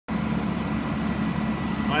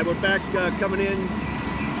Alright, we're back coming in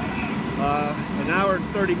an hour and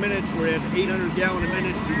 30 minutes. We're at 800 gallon a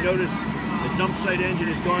minute. You notice the dump site engine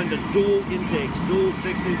has gone to dual intakes, dual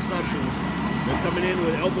 6-inch suctions. They're coming in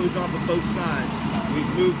with elbows off of both sides.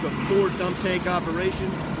 We've moved to 4 dump tank operation.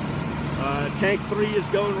 Tank 3 is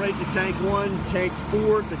going right to tank 1. Tank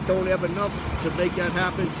 4 that don't have enough to make that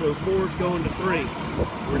happen, so 4 is going to 3.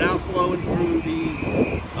 We're now flowing through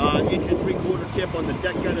the 1 3/4 tip on the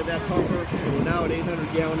deck gun of that pumper, and we're now at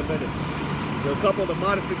 800 gallon a minute. So a couple of the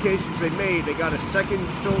modifications they made, they got a second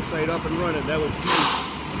fill site up and running. That was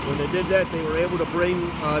huge. When they did that, they were able to bring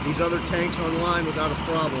these other tanks online without a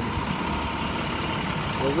problem.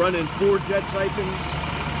 We're running 4 jet siphons.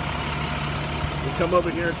 We'll come over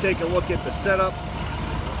here and take a look at the setup,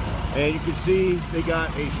 and you can see they got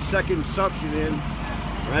a second suction in,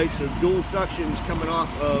 right? So dual suctions coming off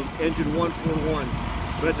of engine 141.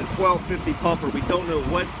 So that's a 1250 pumper. We don't know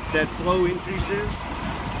what that flow increase is.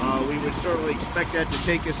 We would certainly expect that to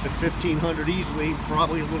take us to 1500 easily,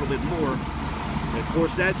 probably a little bit more. And of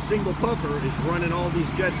course, that single pumper is running all these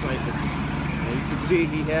jet siphons. And you can see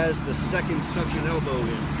he has the second suction elbow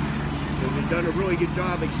in. So they've done a really good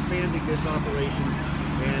job expanding this operation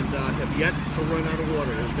and have yet to run out of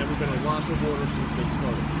water. There's never been a loss of water since they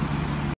started.